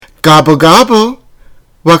Gobble gobble.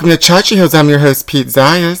 Welcome to Chachi Hills. I'm your host, Pete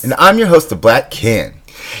Zayas. And I'm your host, The Black Ken.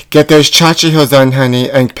 Get those Chachi Hills on,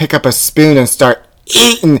 honey, and pick up a spoon and start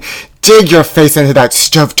eating. Dig your face into that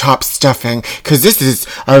stovetop stuffing, because this is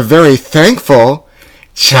a very thankful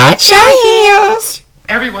Cha-Cha Hills.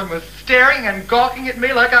 Everyone was staring and gawking at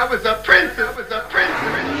me like I was a prince.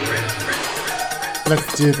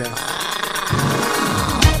 Let's do this.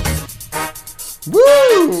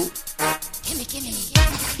 Woo! Gimme.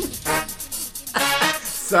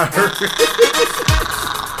 Sorry.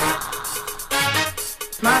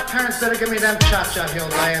 My parents better give me them cha-cha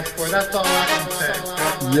heels I asked for. That's all I can say.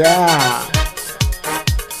 Yeah.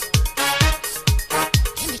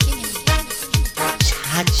 Gimme.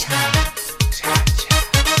 Cha-Cha.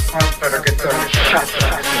 I better get those cha-cha.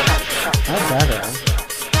 I better.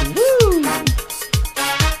 Woo!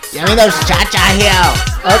 Give me those cha-cha heels.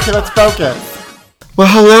 Okay, let's focus. Well,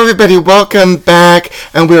 hello everybody. Welcome back.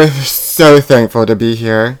 And we're so thankful to be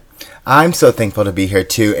here. I'm so thankful to be here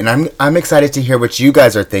too, and I'm excited to hear what you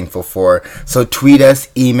guys are thankful for. So tweet us,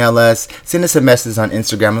 email us, send us a message on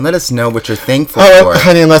Instagram, and let us know what you're thankful for.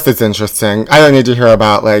 Honey, unless it's interesting. I don't need to hear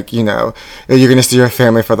about, you're going to see your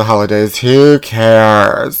family for the holidays. Who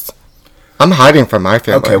cares? I'm hiding from my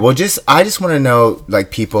family. Okay, well, I just want to know,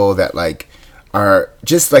 people that, are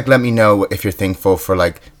just let me know if you're thankful for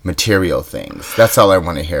material things. That's all I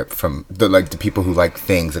want to hear from the people who like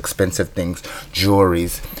things, expensive things,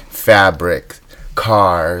 jewelries, fabric,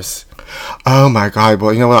 cars. Oh my God!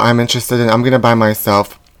 Well, you know what I'm interested in? I'm gonna buy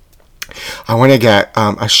myself. I want to get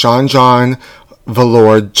a Sean John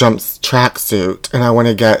velour jumps tracksuit, and I want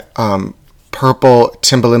to get purple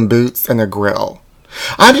Timberland boots and a grill.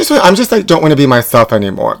 I'm just don't want to be myself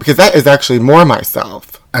anymore, because that is actually more myself.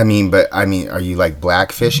 Are you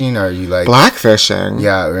blackfishing, or are you blackfishing?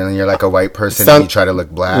 Yeah, really, you're like a white person and you try to look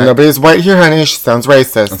black. Nobody's white here, honey. She sounds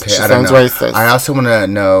racist. Okay, she sounds racist. I also want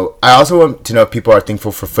to know if people are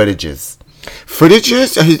thankful for footages.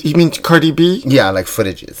 Footages? You mean Cardi B? Yeah,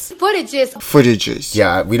 footages. Footages.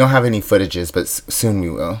 Yeah, we don't have any footages, but soon we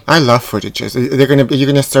will. I love footages. You're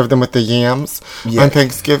gonna serve them with the yams on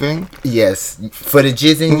Thanksgiving? Yes,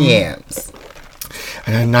 footages and yams.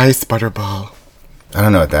 And a nice butterball. I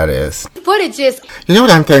don't know what that is. Footages. You know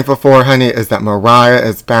what I'm thankful for, honey, is that Mariah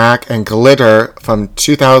is back, and Glitter from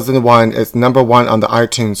 2001 is number 1 on the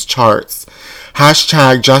iTunes charts.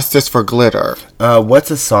 Hashtag justice for Glitter. What's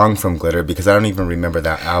a song from Glitter? Because I don't even remember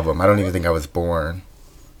that album. I don't even think I was born.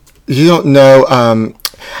 You don't know,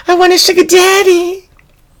 I Want a Sugar Daddy.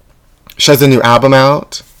 She has a new album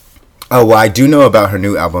out. Oh, well, I do know about her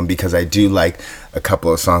new album because I do like a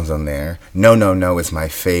couple of songs on there. No is my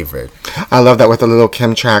favorite. I love that with the little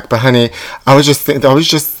Kim track. But honey, I was just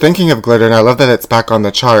thinking of Glitter, and I love that it's back on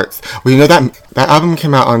the charts. Well, you know that album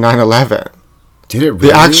came out on 9/11. Did it really?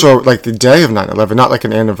 The actual, the day of 9/11, not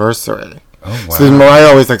an anniversary. Oh, wow. So Mariah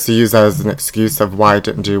always likes to use that as an excuse of why it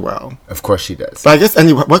didn't do well. Of course she does. But I guess,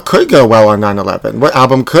 what could go well on 9/11? What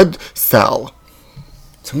album could sell?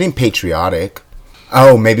 Something patriotic.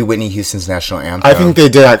 Oh, maybe Whitney Houston's national anthem. I think they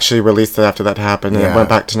did actually release it after that happened, and it went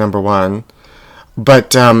back to number 1.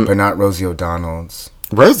 But not Rosie O'Donnell's.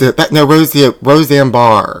 Roseanne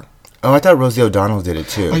Barr. Oh, I thought Rosie O'Donnell did it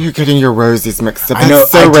too. Oh, you're getting your Rosies mixed up. I know,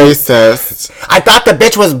 That's so racist. I thought the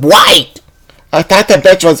bitch was white.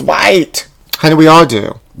 Honey, we all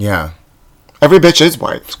do. Yeah. Every bitch is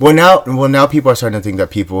white. Well, now people are starting to think that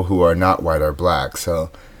people who are not white are black.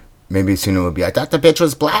 So maybe soon it will be, I thought the bitch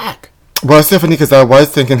was black. Well, it's so funny because I was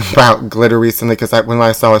thinking about Glitter recently because when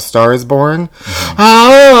I saw A Star Is Born. Mm-hmm.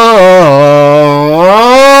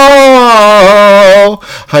 Oh,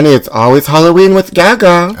 honey, it's always Halloween with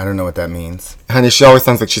Gaga. I don't know what that means. Honey, she always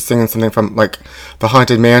sounds like she's singing something from, the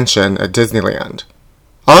Haunted Mansion at Disneyland.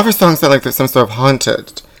 All of her songs sound like there's some sort of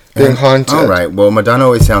haunted. Being haunted. All right. Well, Madonna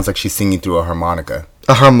always sounds like she's singing through a harmonica.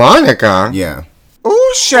 A harmonica? Yeah.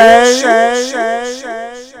 Ooh, Shay.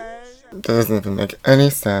 That doesn't even make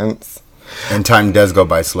any sense. And time does go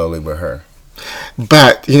by slowly with her.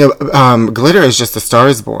 But, Glitter is just A Star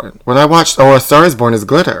Is Born. When I watched, A Star Is Born is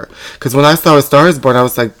Glitter. Because when I saw A Star Is Born, I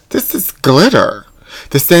was like, this is Glitter.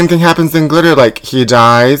 The same thing happens in Glitter. He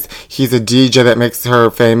dies, he's a DJ that makes her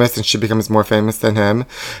famous, and she becomes more famous than him.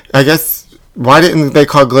 I guess, why didn't they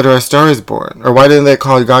call Glitter A Star Is Born? Or why didn't they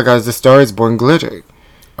call Gaga's A Star Is Born Glitter?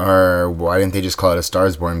 Or why didn't they just call it A Star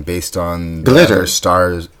Is Born based on Glitter? The other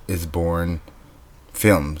Star Is Born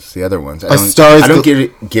films, the other ones. I don't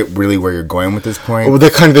get really where you're going with this point. Well, they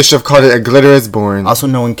should have called it A Glitter Is Born. Also,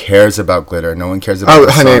 no one cares about Glitter. No one cares about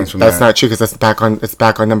the honey, songs from that's that. not true because it's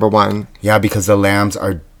back on number 1. Yeah, because the Lambs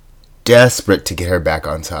are desperate to get her back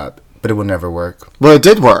on top, but it will never work. Well, it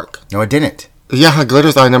did work. No, it didn't. Yeah,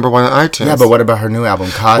 Glitter's our number one on iTunes. Yeah, but what about her new album,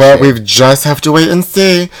 Caution? Well, we just have to wait and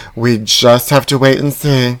see.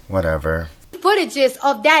 Whatever. Footages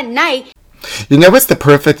of that night. You know what's the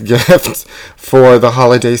perfect gift for the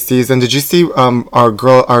holiday season? Did you see our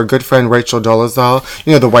good friend Rachel Dolezal?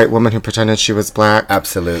 You know, the white woman who pretended she was black?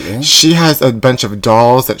 Absolutely. She has a bunch of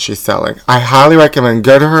dolls that she's selling. I highly recommend,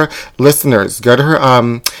 go to her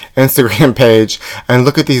Instagram page and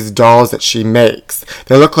look at these dolls that she makes.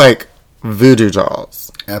 They look like voodoo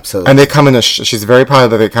dolls. Absolutely. And they come in she's very proud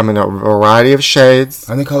that they come in a variety of shades.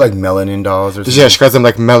 Aren't they called like melanin dolls or something? Yeah, she calls them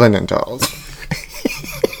like melanin dolls.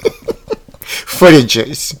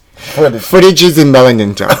 Footages and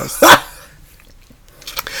melanin dolls.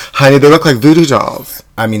 Honey, they look like voodoo dolls.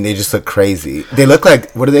 I mean, they just look crazy. They look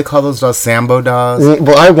like, what do they call those dolls? Sambo dolls?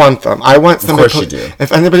 Well, I want them. I want somebody. Of course you do.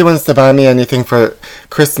 If anybody wants to buy me anything for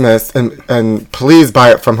Christmas, and please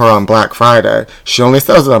buy it from her on Black Friday. She only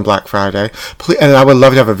sells it on Black Friday. Please, and I would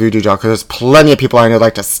love to have a voodoo doll because there's plenty of people I know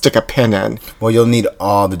like to stick a pin in. Well, you'll need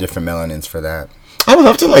all the different melanins for that. I would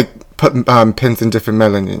love to put pins in different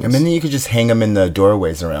melanins. And then you could just hang them in the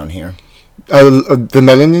doorways around here. The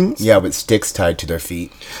melanins? Yeah, with sticks tied to their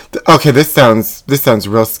feet. Okay, this sounds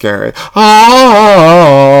real scary. Oh!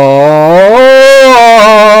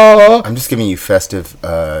 I'm just giving you festive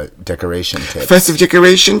decoration tips. Festive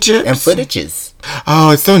decoration tips? And footages.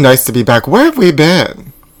 Oh, it's so nice to be back. Where have we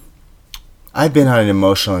been? I've been on an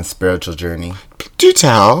emotional and spiritual journey. Do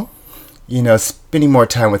tell. You know, spending more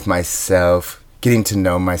time with myself, getting to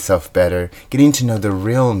know myself better, getting to know the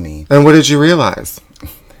real me. And what did you realize?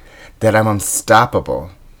 That I'm unstoppable.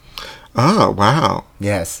 Oh, wow.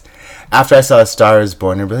 Yes. After I saw A Star Is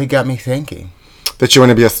Born, it really got me thinking. That you want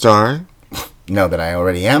to be a star? No, that I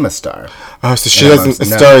already am a star. Oh, so she doesn't. A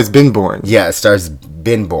star has been born. Yeah, a star's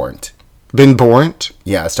been born. Been born?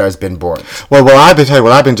 Yeah, a star's been born. Well, I've been telling you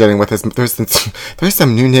what I've been dealing with is there's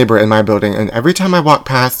some new neighbor in my building, and every time I walk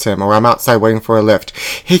past him or I'm outside waiting for a lift,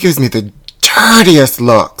 he gives me the dirtiest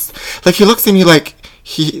looks. Like he looks at me like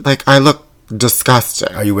I look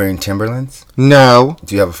disgusting. Are you wearing Timberlands? No.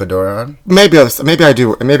 Do you have a fedora on? Maybe I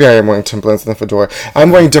do. Maybe I am wearing Timberlands and a fedora.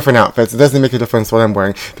 I'm wearing different outfits. It doesn't make a difference what I'm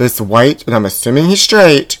wearing. This white, and I'm assuming he's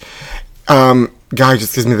straight. Guy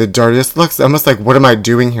just gives me the dirtiest looks. Almost like, what am I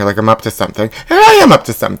doing here? Like I'm up to something. And I am up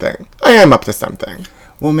to something.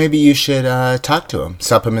 Well, maybe you should talk to him.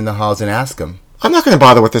 Stop him in the halls and ask him. I'm not going to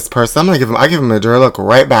bother with this person. I give him a dirty look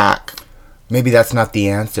right back. Maybe that's not the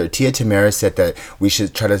answer. Tia Tamara said that we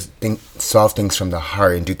should try to solve things from the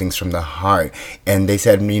heart and do things from the heart. And they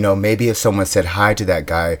said, you know, maybe if someone said hi to that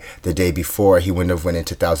guy the day before, he wouldn't have went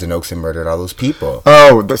into Thousand Oaks and murdered all those people.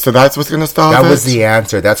 Oh, so that's what's going to solve it? That was the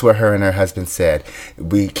answer. That's what her and her husband said.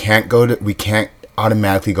 We can't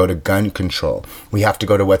automatically go to gun control. We have to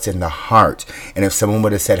go to what's in the heart. And if someone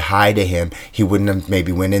would have said hi to him, he wouldn't have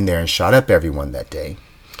maybe went in there and shot up everyone that day.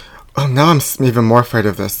 Oh, now I'm even more afraid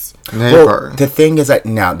of this neighbor. Well, the thing is that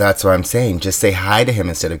now that's what I'm saying. Just say hi to him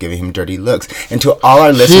instead of giving him dirty looks. And to all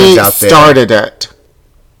our listeners out there, he started it.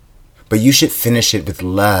 But you should finish it with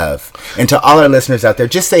love. And to all our listeners out there,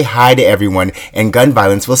 just say hi to everyone, and gun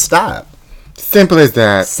violence will stop. Simple as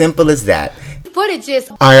that. Simple as that.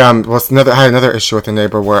 Footages. I had another issue with a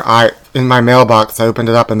neighbor where in my mailbox I opened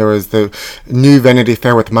it up and there was the new Vanity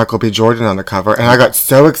Fair with Michael B. Jordan on the cover, and I got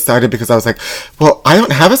so excited because I was like, well, I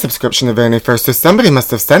don't have a subscription to Vanity Fair, so somebody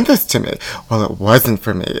must have sent this to me. Well, it wasn't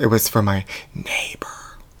for me. It was for my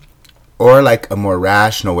neighbor. Or like a more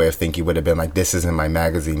rational way of thinking would have been like, this isn't my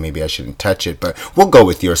magazine, maybe I shouldn't touch it. But we'll go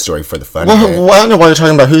with your story for the fun of it. Well, I don't know why you're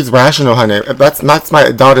talking about who's Rational, honey. That's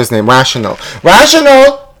my daughter's name, Rational.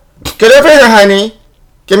 Rational! Get over here, honey.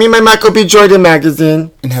 Give me my Michael B. Jordan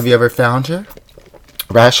magazine. And have you ever found her?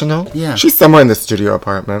 Rational? Yeah. She's somewhere in the studio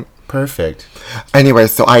apartment. Perfect. Anyway,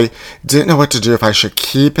 so I didn't know what to do, if I should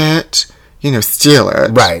keep it, steal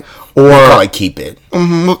it. Right. Or we'll probably keep it.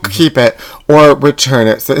 We'll keep it. Or return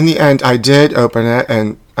it. So in the end, I did open it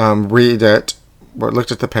and read it. Or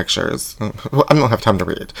looked at the pictures. Well, I don't have time to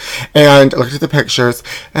read. And I looked at the pictures,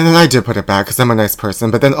 and then I did put it back because I'm a nice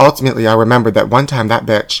person. But then ultimately, I remembered that one time that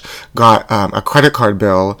bitch got a credit card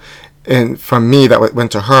bill from me that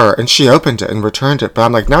went to her, and she opened it and returned it. But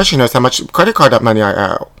I'm like, now she knows how much credit card money I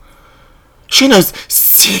owe. She knows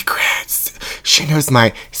secrets. She knows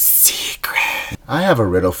my secret. I have a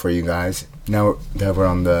riddle for you guys. Now that we're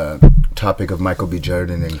on the topic of Michael B.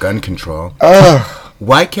 Jordan and gun control. Ugh.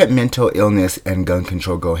 Why can't mental illness and gun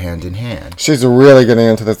control go hand in hand? She's really getting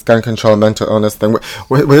into this gun control and mental illness thing.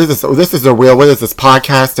 What is this? This is what is this?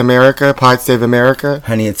 Podcast America? Pod Save America?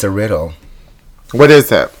 Honey, it's a riddle. What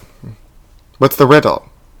is it? What's the riddle?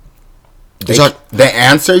 The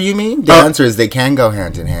answer, you mean? The answer is they can go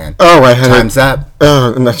hand in hand. Oh, right, honey. Time's up.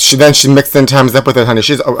 Oh, no, she mixed in times up with it, honey.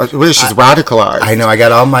 She's radicalized. I know. I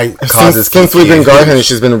got all my causes since we've been going, honey.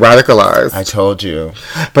 She's been radicalized. I told you.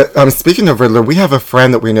 But speaking of Riddler, we have a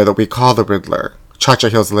friend that we know that we call the Riddler. Cha-Cha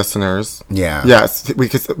Heels listeners. Yeah. Yes,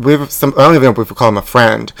 because we have some. I don't even know if we call him a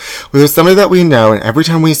friend. We have somebody that we know, and every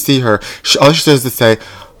time we see her, all she does is say,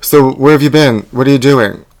 "So where have you been? What are you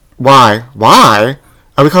doing? Why? Why?"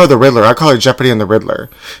 We call her the Riddler. I call her Jeopardy and the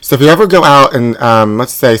Riddler. So if you ever go out in,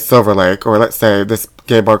 let's say Silver Lake, or let's say this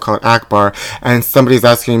gay bar called Akbar, and somebody's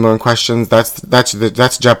asking you more questions,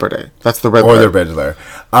 that's Jeopardy. That's the Riddler. Or the Riddler.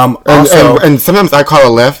 And sometimes I call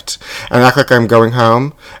a lift and act like I'm going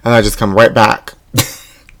home, and I just come right back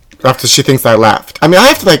after she thinks I left. I mean, I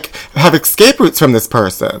have to have escape routes from this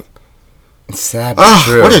person. It's sad, but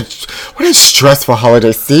true. What a stressful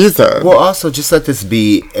holiday season. Well, also just let this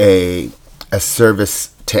be a service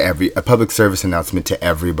to a public service announcement to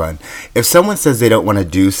everyone. If someone says they don't want to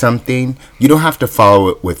do something, you don't have to follow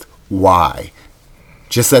it with why.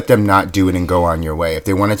 Just let them not do it and go on your way. If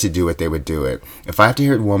they wanted to do it, they would do it. If I have to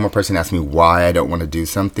hear one more person ask me why I don't want to do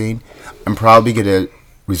something, I'm probably going to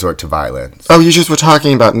resort to violence. Oh, you just were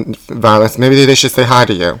talking about violence. Maybe they should say hi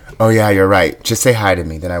to you. Oh, yeah, you're right. Just say hi to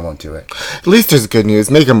me, then I won't do it. At least there's good news.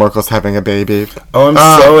 Meghan Markle's having a baby. Oh,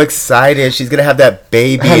 I'm so excited. She's going to have that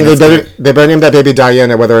baby. Honey, they better name that baby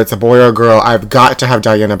Diana, whether it's a boy or a girl. I've got to have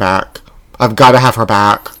Diana back. I've got to have her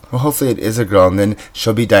back. Well, hopefully it is a girl, and then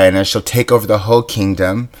she'll be Diana. She'll take over the whole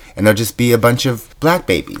kingdom, and there'll just be a bunch of black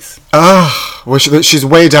babies. Well, she's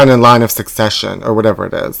way down in line of succession, or whatever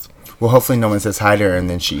it is. Well, hopefully no one says hi to her, and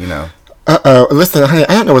then she, Uh-oh. Listen, honey,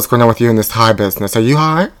 I don't know what's going on with you in this high business. Are you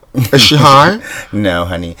high? Is she high? No,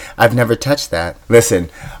 honey. I've never touched that. Listen,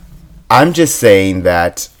 I'm just saying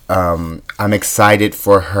that I'm excited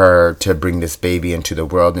for her to bring this baby into the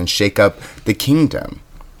world and shake up the kingdom.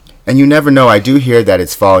 And you never know. I do hear that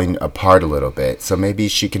it's falling apart a little bit. So maybe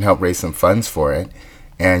she can help raise some funds for it.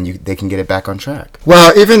 And they can get it back on track.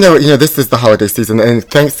 Well, even though, this is the holiday season and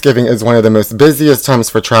Thanksgiving is one of the most busiest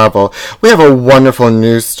times for travel, we have a wonderful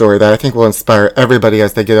news story that I think will inspire everybody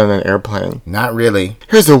as they get on an airplane. Not really.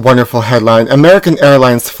 Here's a wonderful headline. American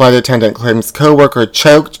Airlines flight attendant claims coworker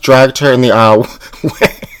dragged her in the aisle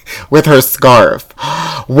with her scarf.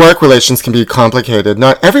 Work relations can be complicated.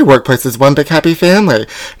 Not every workplace is one big happy family.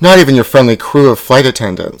 Not even your friendly crew of flight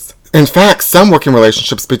attendants. In fact, some working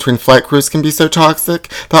relationships between flight crews can be so toxic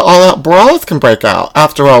that all-out brawls can break out.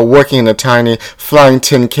 After all, working in a tiny, flying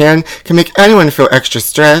tin can can make anyone feel extra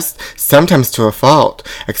stressed, sometimes to a fault,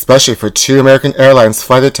 especially for two American Airlines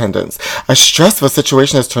flight attendants. A stressful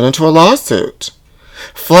situation has turned into a lawsuit.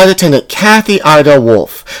 Flight attendant Kathy Ida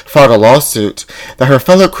Wolf filed a lawsuit that her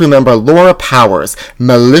fellow crew member Laura Powers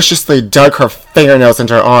maliciously dug her fingernails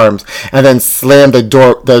into her arms and then slammed the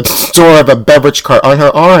door of a beverage cart on her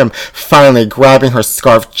arm, finally grabbing her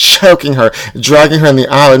scarf, choking her, dragging her in the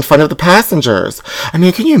aisle in front of the passengers. I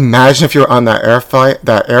mean, can you imagine if you were on that flight?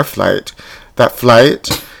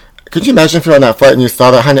 Could you imagine if you were on that flight and you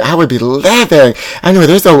saw that, honey? I would be living. Anyway,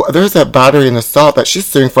 there's a battery and assault that she's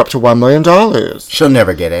suing for up to $1 million. She'll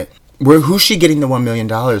never get it. Who's she getting the $1 million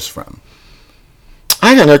from?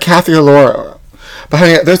 I don't know, Kathy or Laura. But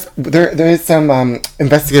honey, there is some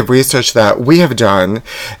investigative research that we have done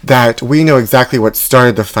that we know exactly what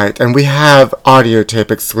started the fight, and we have audio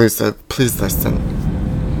tape exclusive. Please listen.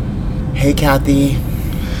 Hey, Kathy.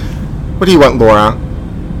 What do you want, Laura?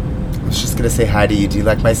 I was just gonna say hi to you. Do you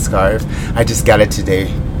like my scarf? I just got it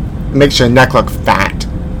today. Makes your neck look fat.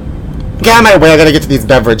 Get out of my way, I gotta get to these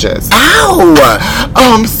beverages. Ow!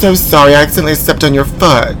 Oh, I'm so sorry, I accidentally stepped on your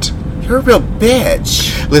foot. You're a real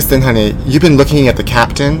bitch. Listen, honey, you've been looking at the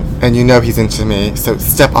captain, and you know he's into me, so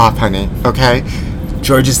step off, honey, okay?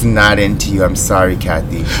 George is not into you. I'm sorry,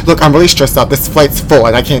 Kathy. Look, I'm really stressed out. This flight's full,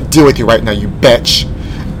 and I can't deal with you right now, you bitch.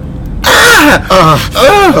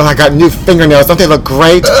 I got new fingernails. Don't they look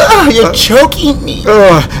great? You're choking me.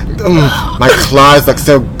 My claws look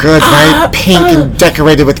so good, right? Pink and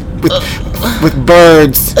decorated with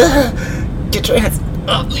birds. Get your hands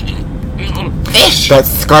off me. Fish. That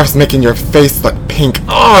scarf's making your face look pink.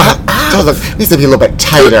 Needs to be a little bit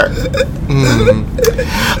tighter.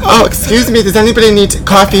 Oh, excuse me. Does anybody need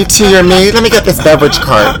coffee, tea, or me? Let me get this beverage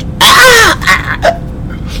cart.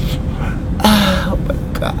 Oh my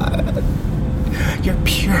God. You're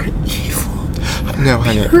pure evil. No,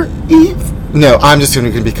 honey. Pure evil. No, I'm just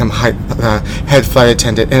going to become head flight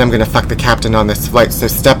attendant, and I'm going to fuck the captain on this flight, so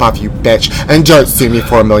step off, you bitch, and don't sue me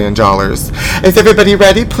for $1 million. Is everybody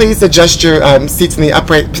ready? Please adjust your seats in the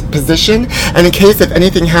upright position, and in case of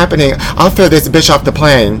anything happening, I'll throw this bitch off the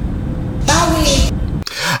plane.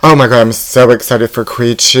 Oh my god, I'm so excited for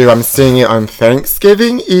Creed 2. I'm seeing it on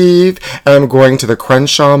Thanksgiving Eve, and I'm going to the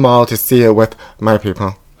Crenshaw Mall to see it with my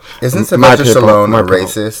people. Isn't My Sylvester people, Stallone my a people.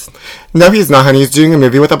 racist? No, he's not, honey. He's doing a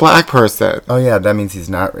movie with a black person. Oh yeah, that means he's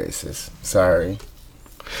not racist. Sorry.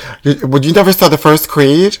 You never saw the first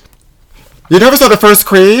Creed? You never saw the first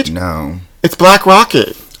Creed? No. It's Black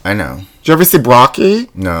Rocky. I know. Did you ever see Rocky?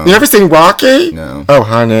 No. You ever seen Rocky? No. Oh,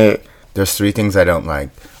 honey. There's 3 things I don't like.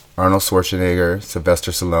 Arnold Schwarzenegger,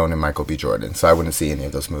 Sylvester Stallone, and Michael B. Jordan. So I wouldn't see any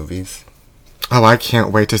of those movies. Oh, I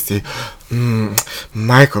can't wait to see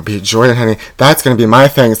Michael B. Jordan, honey. That's going to be my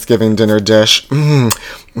Thanksgiving dinner dish.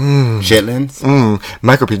 Chitlins?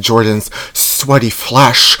 Michael B. Jordan's sweaty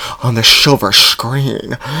flesh on the silver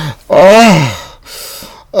screen. Oh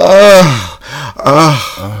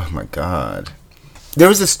my God. There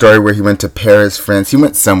was a story where he went to Paris, France. He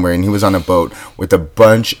went somewhere and he was on a boat with a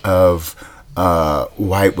bunch of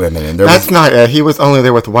white women. And That's not it. He was only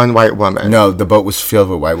there with one white woman. No, the boat was filled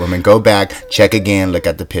with white women. Go back, check again, look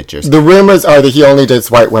at the pictures. The rumors are that he only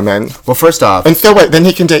dates white women. Well, first off... And so wait, then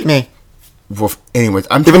he can date me. Well, anyways,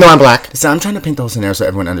 even though I'm black. So I'm trying to paint the whole scenario so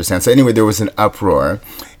everyone understands. So anyway, there was an uproar,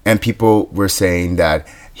 and people were saying that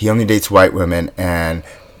he only dates white women, and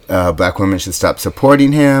black women should stop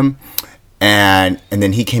supporting him. And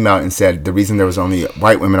then he came out and said the reason there was only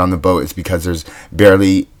white women on the boat is because there's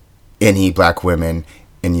barely any black women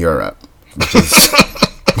in Europe,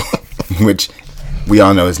 which we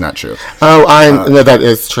all know is not true. Oh, I know that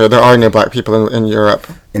is true. There are no black people in Europe.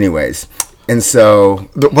 Anyways, and so...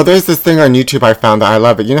 Well, there's this thing on YouTube I found that I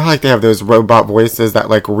love it. You know how like they have those robot voices that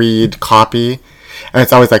like read copy? And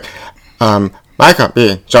it's always like, Michael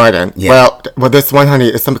B. Jordan. Yeah. Well, this one, honey,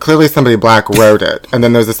 is clearly somebody black wrote it. And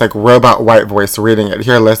then there's this like robot white voice reading it.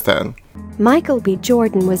 Here, listen. Michael B.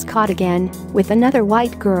 Jordan was caught again with another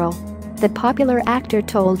white girl. The popular actor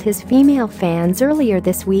told his female fans earlier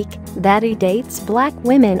this week that he dates black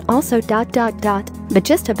women also ... But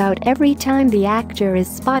just about every time the actor is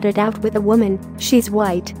spotted out with a woman, she's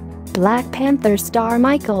white. Black Panther star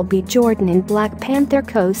Michael B. Jordan and Black Panther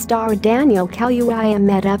co-star Daniel Kaluuya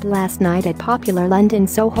met up last night at popular London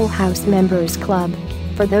Soho House Members Club.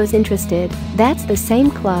 For those interested, that's the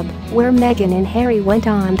same club where Meghan and Harry went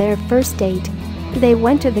on their first date. They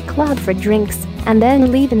went to the club for drinks, and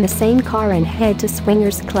then leave in the same car and head to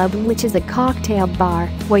Swingers Club, which is a cocktail bar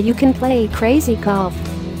where you can play crazy golf.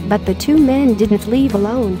 But the 2 men didn't leave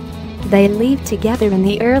alone. They leave together in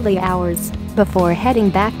the early hours, before heading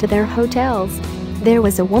back to their hotels. There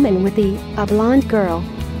was a woman with a blonde girl.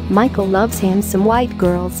 Michael loves him some white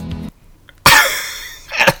girls.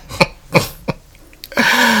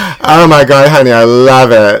 Oh my God, honey, I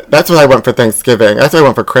love it. That's what I want for Thanksgiving. That's what I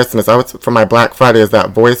want for Christmas. For my Black Friday is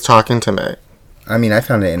that voice talking to me. I mean, I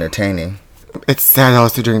found it entertaining. It's sad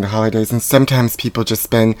also during the holidays, and sometimes people just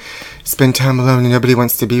spend time alone and nobody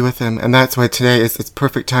wants to be with them. And that's why today is its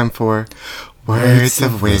perfect time for Words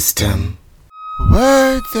of Wisdom.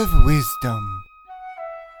 Words of Wisdom.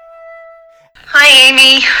 Hi,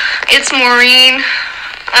 Amy. It's Maureen.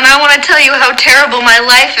 And I want to tell you how terrible my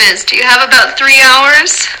life is. Do you have about 3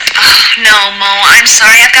 hours? No, Mo. I'm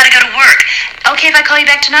sorry. I've got to go to work. Okay if I call you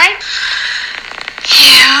back tonight?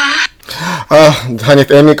 Yeah. Oh, honey,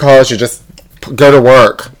 if Amy calls you, just go to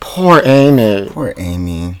work. Poor Amy. Poor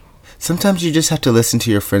Amy. Sometimes you just have to listen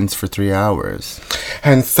to your friends for 3 hours.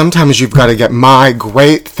 And sometimes you've got to get my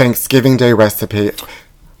great Thanksgiving Day recipe.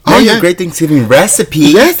 Oh, yeah. Great Thanksgiving recipe.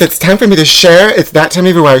 Yes, it's time for me to share. It's that time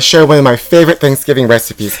of year where I share one of my favorite Thanksgiving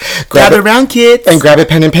recipes. Grab it around, kids. And grab a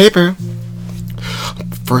pen and paper.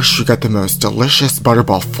 First, you get the most delicious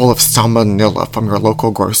butterball full of salmonella from your local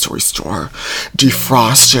grocery store.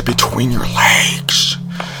 Defrost it between your legs.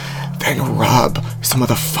 Then rub some of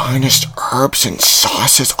the finest herbs and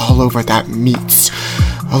sauces all over that meat,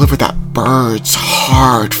 all over that bird's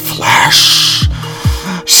hard flesh.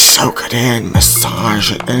 Soak it in,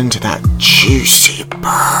 massage it into that juicy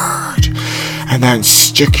bird, and then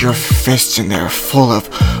stick your fist in there full of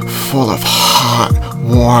hot,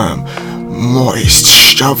 warm, moist,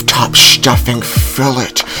 stovetop stuffing. Fill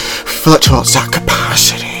it till it's at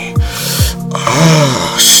capacity.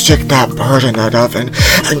 Stick that bird in that oven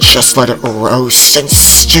and just let it roast, and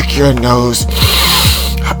stick your nose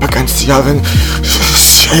up against the oven,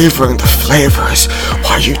 savoring the flavors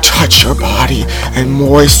while you touch your body and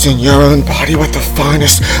moisten your own body with the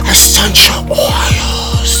finest essential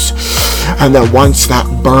oils. And then once that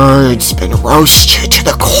bird's been roasted to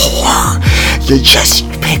the core, you just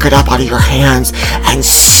pick it up out of your hands and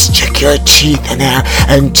stick your teeth in there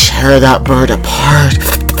and tear that bird apart.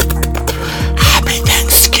 Happy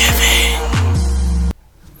Thanksgiving.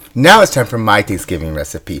 Now it's time for my Thanksgiving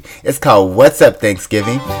recipe. It's called What's Up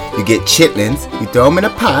Thanksgiving. You get chitlins, you throw them in a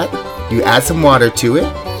pot, you add some water to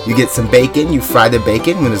it, you get some bacon, you fry the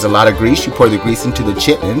bacon. When there's a lot of grease, you pour the grease into the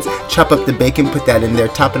chitlins, chop up the bacon, put that in there,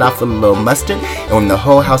 top it off with a little mustard, and when the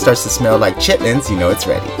whole house starts to smell like chitlins, you know it's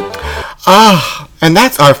ready. Ah, and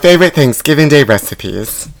that's our favorite Thanksgiving Day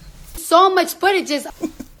recipes. So much footage is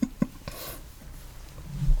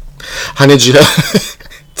Honey, did you know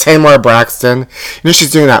Tamar Braxton? You know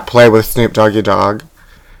she's doing that play with Snoop Doggy Dogg?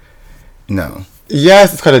 No.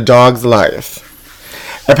 Yes, it's called A Dog's Life.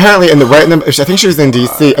 Apparently, I think she was in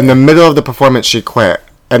D.C. In the middle of the performance, she quit,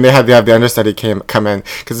 and they had the understudy come in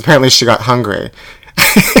because apparently she got hungry.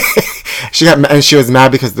 She was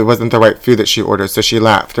mad because there wasn't the right food that she ordered, so she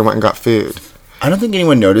left and went and got food. I don't think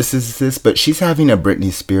anyone notices this, but she's having a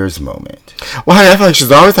Britney Spears moment. Well, honey, I feel like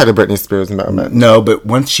she's always had a Britney Spears moment. No, but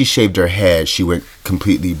once she shaved her head, she went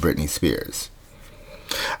completely Britney Spears.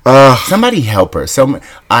 Somebody help her.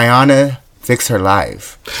 Ayana, fix her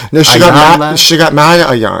life. No, she got mad. She got mad at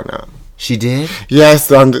Ayana. She did? Yes,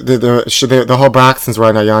 the whole Braxtons were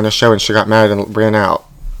on Ayana's show, and she got mad and ran out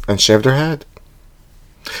and shaved her head.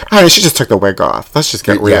 Honey, she just took the wig off. Let's just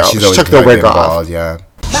get real. Yeah, she took the wig off. Bald, yeah.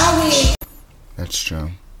 That's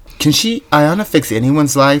true. Can Ayana fix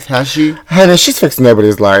anyone's life? Has she? Honey, she's fixed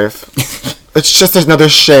nobody's life. It's just another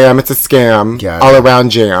sham. It's a scam. All around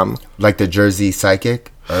jam. Like the Jersey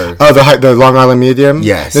Psychic? Or? Oh, the Long Island Medium?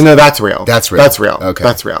 Yes. No, that's real. That's real. That's real. Okay.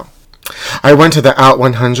 That's real. I went to the Out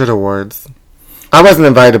 100 Awards. I wasn't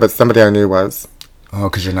invited, but somebody I knew was. Oh,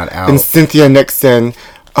 because you're not out. And Cynthia Nixon.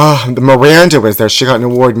 Oh, Miranda was there. She got an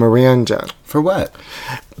award, Miranda. For what?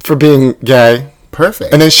 For being gay.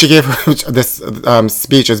 Perfect. And then she gave her this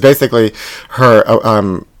speech. It was basically her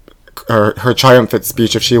triumphant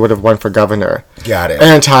speech if she would have won for governor. Got it.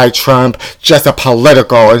 Anti-Trump, just a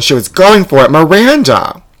political, and she was going for it.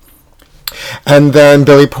 Miranda. And then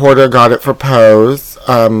Billy Porter got it for Pose,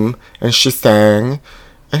 and she sang.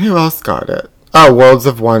 And who else got it? Oh, Worlds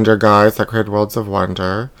of Wonder, guys. I created Worlds of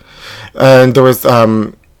Wonder. And there was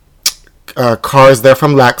cars there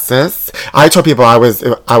from Lexus. I told people I was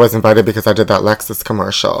invited because I did that Lexus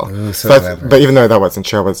commercial. Ooh, but even though that wasn't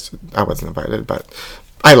true, I wasn't invited. But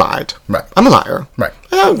I lied. Right. I'm a liar. Right.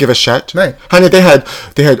 I don't give a shit. Right. Honey, they had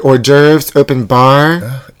hors d'oeuvres, open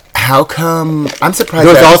bar. How come? I'm surprised.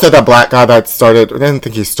 There was also that black guy that started. I didn't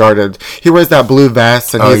think he started. He wears that blue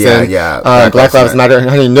vest, and he's in Black Lives Matter. And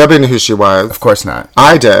honey, nobody knew who she was. Of course not.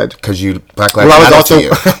 I did. Because Black Lives Matter. I was also to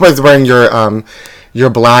you. was wearing your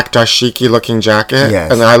black dashiki looking jacket.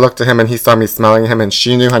 Yes. And I looked at him, and he saw me smelling him, and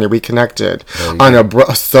she knew, honey, we connected on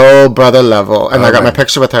a soul brother level. And I got my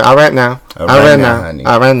picture with her. All right now. All right now, honey.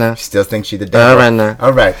 All right now. She still thinks she's the devil. All right now.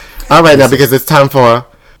 All right. All right now, because it's time for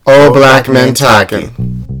Old Black Men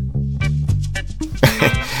Talking.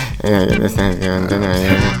 Yeah, this ain't good. I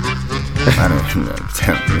don't know.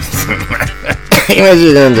 What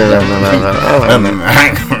you gonna do?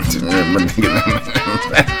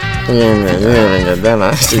 You ain't got that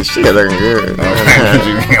much. She looking good.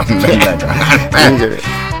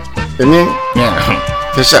 You mean?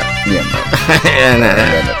 Yeah. For sure. Yeah.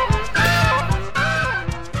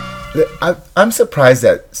 I'm surprised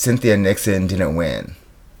that Cynthia Nixon didn't win.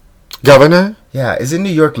 Governor? Yeah. Is it New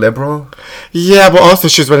York liberal? Yeah, but also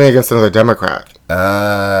she was running against another Democrat.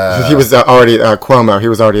 He was already Cuomo. He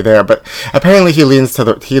was already there, but apparently he leans to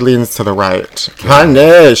the right.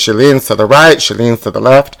 Honey, she leans to the right. She leans to the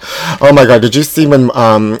left. Oh my God! Did you see when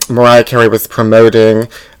Mariah Carey was promoting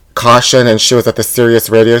Caution, and she was at the Sirius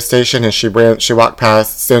radio station, and she walked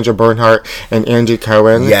past Sandra Bernhardt and Andy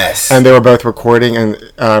Cohen. Yes. And they were both recording, and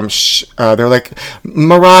they're like,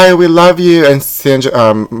 Mariah, we love you. And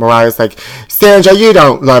Mariah's like, Sandra, you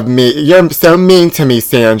don't love me. You're so mean to me,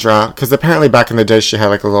 Sandra. Because apparently back in the day, she had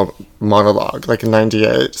like a little monologue, like in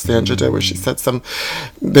 '98, Sandra did, where she said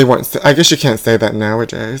they weren't, I guess you can't say that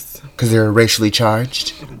nowadays. Because they're racially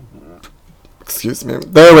charged? Excuse me.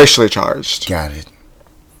 They're racially charged. Got it.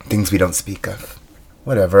 Things we don't speak of.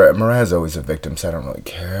 Whatever. Mariah's always a victim, so I don't really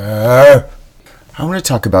care. I want to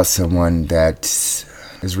talk about someone that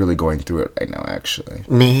is really going through it right now, actually.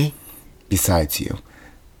 Me? Besides you.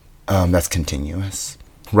 That's continuous.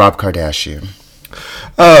 Rob Kardashian.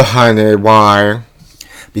 Oh, honey, why?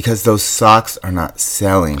 Because those socks are not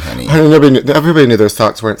selling, honey. Everybody knew those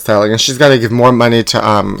socks weren't selling, and she's got to give more money to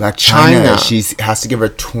Blac Chyna. She has to give her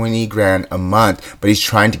 $20,000 a month, but he's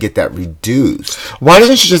trying to get that reduced. Why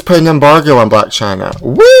doesn't she just put an embargo on Blac Chyna?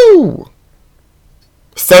 Woo!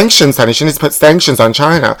 Sanctions, honey. She needs to put sanctions on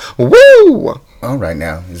China. Woo! All right,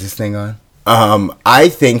 now is this thing on? I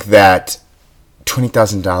think that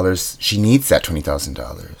 $20,000. She needs that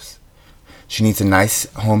 $20,000. She needs a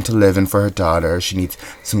nice home to live in for her daughter. She needs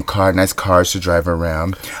some nice cars to drive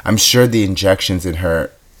around. I'm sure the injections in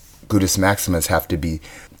her gluteus maximus have to be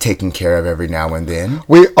taken care of every now and then.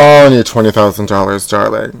 We all need $20,000,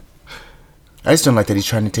 darling. I just don't like that he's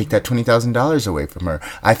trying to take that $20,000 away from her.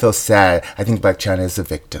 I feel sad. I think Blac Chyna is a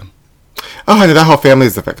victim. Oh, honey, that whole family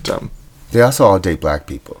is a victim. They also all date black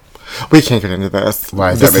people. We can't get into this.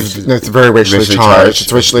 Why is this that? It's very racially charged.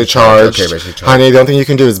 It's racially charged. Okay, racially charged. Honey, the only thing you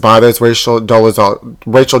can do is buy those Rachel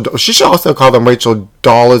Dolezal. She should also call them Rachel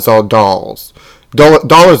Dolezal dolls.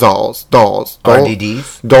 Dolezals. Dolls.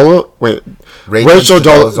 RDDs? Wait. Rachel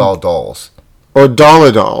Dolezal dolls. Or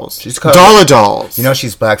Dollar dolls. She's called Dollar dolls. You know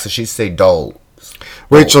she's black, so she'd say dolls.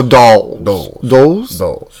 Rachel dolls.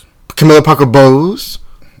 Dolls. Camilla Parker Bowes.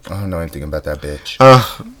 I don't know anything about that bitch.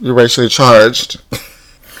 You're racially charged.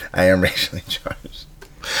 I am racially charged.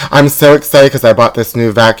 I'm so excited because I bought this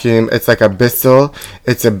new vacuum. It's like a Bissell.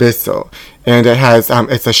 It's a Bissell. And it has,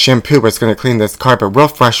 it's a shampoo where it's going to clean this carpet real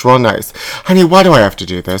fresh, real nice. Honey, why do I have to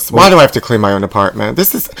do this? Why do I have to clean my own apartment?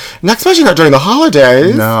 This is, especially not during the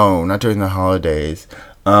holidays. No, not during the holidays.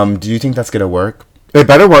 Do you think that's going to work? It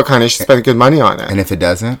better work, honey. She spent good money on it. And if it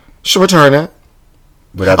doesn't? She'll return it.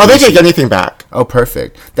 They can't get anything back. Oh,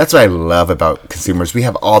 perfect. That's what I love about consumers. We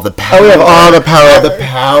have all the power. Oh, we have all the power. All the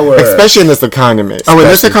power. Especially in this economy. In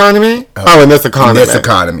this economy? In this economy. In this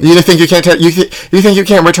economy. You think you can't you think you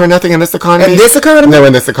can't return nothing in this economy? In this economy? No,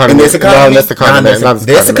 in this economy. In this economy? No, in this economy. Not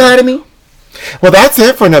this economy? Well, that's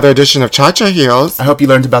it for another edition of Cha Cha Heels. I hope you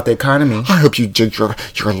learned about the economy. I hope you did your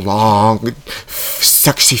long,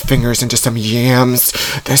 sexy fingers into some yams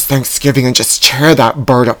this Thanksgiving and just tear that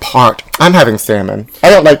bird apart. I'm having salmon.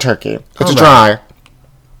 I don't like turkey. It's dry.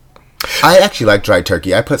 I actually like dry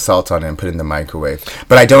turkey. I put salt on it and put it in the microwave.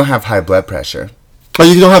 But I don't have high blood pressure. Oh,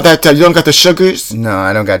 you don't have that? You don't got the sugars? No,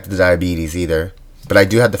 I don't got the diabetes either. But I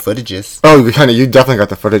do have the footages. Oh, honey, you definitely got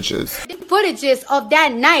the footages. Footages of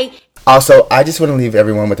that night. Also, I just want to leave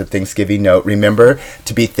everyone with a Thanksgiving note. Remember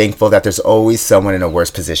to be thankful that there's always someone in a worse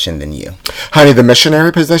position than you. Honey, the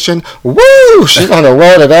missionary position? Woo! She's on a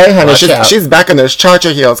roll today, honey. She's back in those Cha-Cha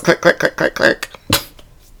heels. Click, click, click, click, click.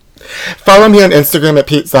 Follow me on Instagram at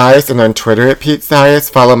Pete Zayas and on Twitter at Pete Zayas.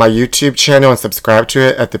 Follow my YouTube channel and subscribe to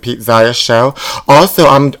it at The Pete Zayas Show. Also,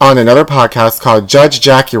 I'm on another podcast called Judge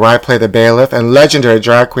Jackie, where I play the bailiff, and legendary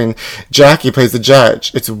drag queen Jackie plays the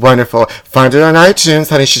judge. It's wonderful. Find it on iTunes.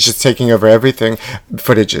 Honey, she's just taking over everything.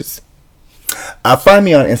 Footages. Find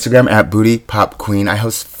me on Instagram at Booty Pop Queen. I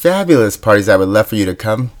host fabulous parties I would love for you to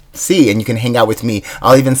come see, and you can hang out with me.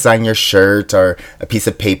 I'll even sign your shirt or a piece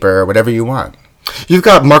of paper or whatever you want. You've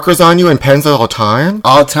got markers on you and pens all the time?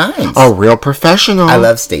 All times. Oh, real professional. I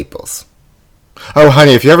love Staples. Oh,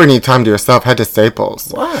 honey, if you ever need time to yourself, head to Staples.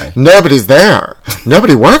 Why? Nobody's there.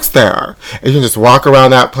 Nobody works there. You can just walk around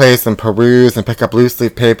that place and peruse and pick up loose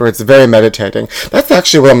leaf paper. It's very meditating. That's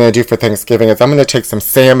actually what I'm going to do for Thanksgiving is I'm going to take some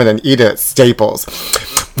salmon and eat it at Staples.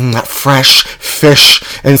 That fresh fish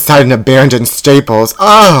inside an abandoned Staples.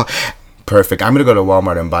 Oh, perfect. I'm going to go to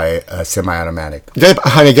Walmart and buy a semi-automatic.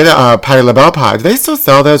 Honey, get a Patti LaBelle pie. Do they still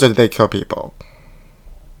sell those or do they kill people?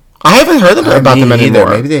 I haven't heard about them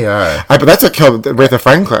anymore. Maybe they are. But that's what killed Aretha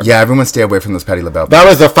Franklin. Yeah, everyone stay away from those Patti LaBelle pies. That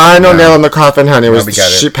was the final nail in the coffin, honey. No, we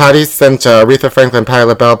got it. Patti sent Aretha Franklin Patti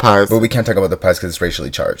LaBelle pies. But we can't talk about the pies because it's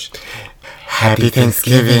racially charged. Happy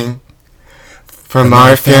Thanksgiving. From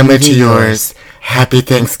our family to yours. Happy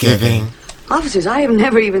Thanksgiving. Officers, I have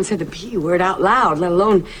never even said the P word out loud, let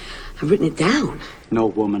alone I've written it down. No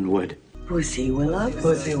woman would. Pussy Willow.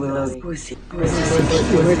 Pussy Willow. Pussy. Pussy.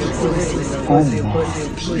 Pussy. Pussy.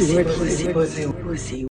 Pussy. Pussy. Pussy. Pussy.